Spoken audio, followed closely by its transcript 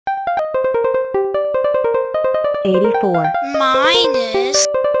84 minus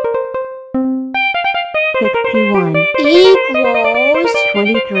 61 equals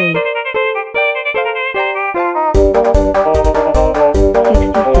 23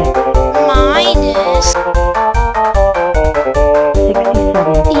 66 minus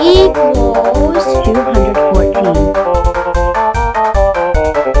 67 equals 214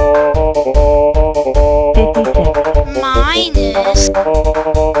 56 minus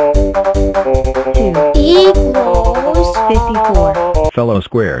 2 equals 54 Fellow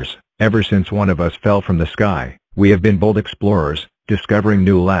squares, ever since one of us fell from the sky, we have been bold explorers, discovering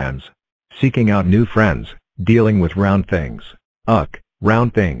new lands, seeking out new friends, dealing with round things.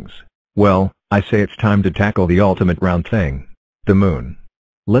 Round things. Well, I say it's time to tackle the ultimate round thing. The moon.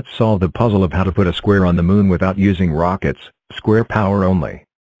 Let's solve the puzzle of how to put a square on the moon without using rockets, square power only.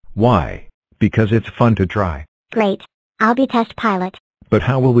 Why? Because it's fun to try. Great. I'll be test pilot. But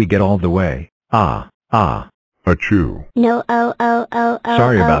how will we get all the way? Achoo. No,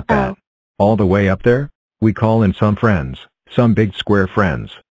 Sorry about that. All the way up there? We call in some friends, some big square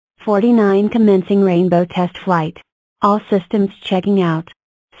friends. 49 commencing rainbow test flight. All systems checking out.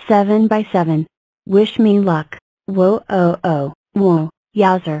 7 by 7. Wish me luck. Whoa whoa,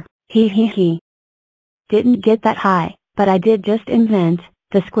 yowzer, he. Didn't get that high, but I did just invent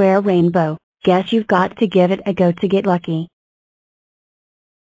the square rainbow. Guess you've got to give it a go to get lucky.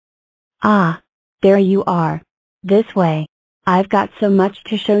 Ah, there you are. This way. I've got so much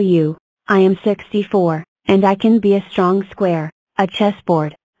to show you. I am 64, and I can be a strong square, a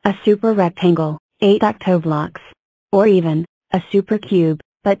chessboard, a super rectangle, 8 octoblocks, or even a super cube.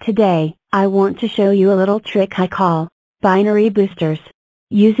 But today, I want to show you a little trick I call binary boosters.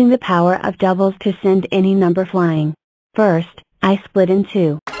 Using the power of doubles to send any number flying. First, I split in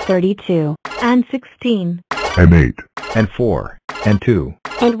 2, 32, and 16, And 8. And 4, and 2.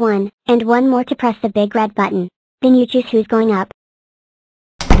 And 1, and 1 more to press the big red button. Then you choose who's going up.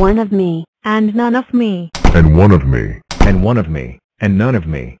 1 of me, and none of me. And 1 of me. And 1 of me, and none of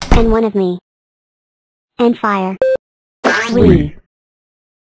me. And 1 of me. And fire. We.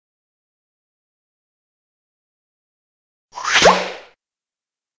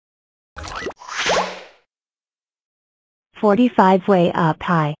 45 way up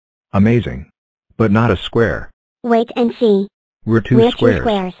high. Amazing. But not a square. Wait and see. We're two We're squares. 2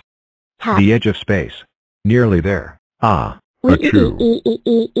 squares. Tough. The edge of space. Nearly there. We Achoo.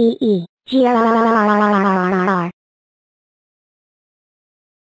 G-R-R-R-R-R-R-R-R.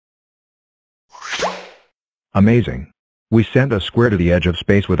 Amazing. We sent a square to the edge of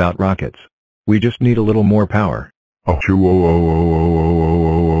space without rockets. We just need a little more power. Achoo.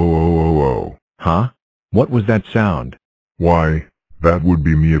 Oh. Huh? What was that sound? Why, that would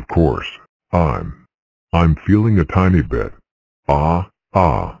be me, of course. I'm feeling a tiny bit. Wow.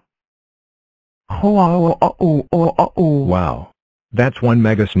 That's one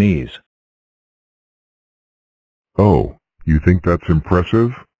mega sneeze. Oh, you think that's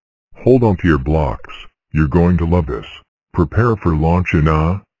impressive? Hold on to your blocks. You're going to love this. Prepare for launch in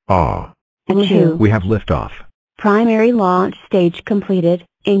Achoo. We have liftoff. Primary launch stage completed,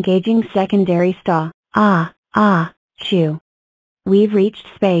 engaging secondary star. Choo. We've reached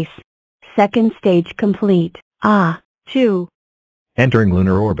space. Second stage complete. Choo. Entering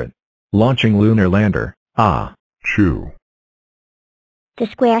lunar orbit. Launching lunar lander. Chew. The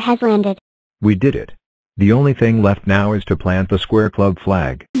square has landed. We did it. The only thing left now is to plant the Square Club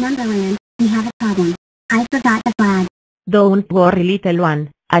flag. Numberland, we have a problem. I forgot the flag. Don't worry, little one.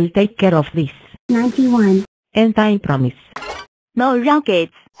 I'll take care of this. 91. And I promise. No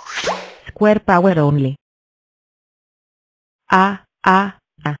rockets. Square power only.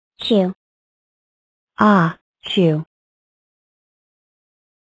 Chew. Choo.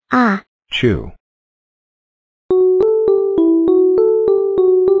 Chew.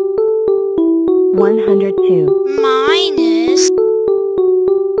 102. minus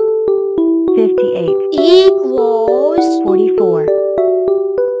 58. equals 44.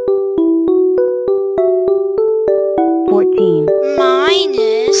 14.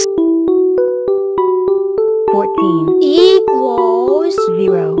 minus 14. equals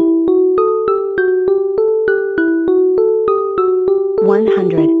 0.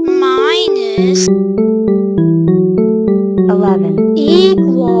 100. minus 11.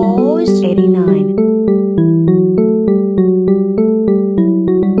 equals 89.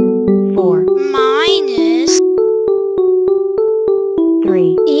 4. minus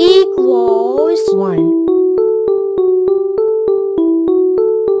 3. equals 1.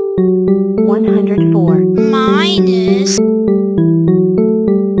 104. minus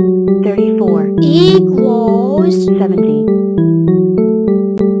 34. equals 70.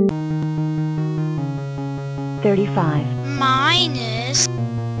 35. minus 8.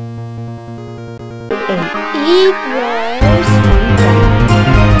 equals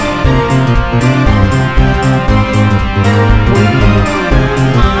 27. 1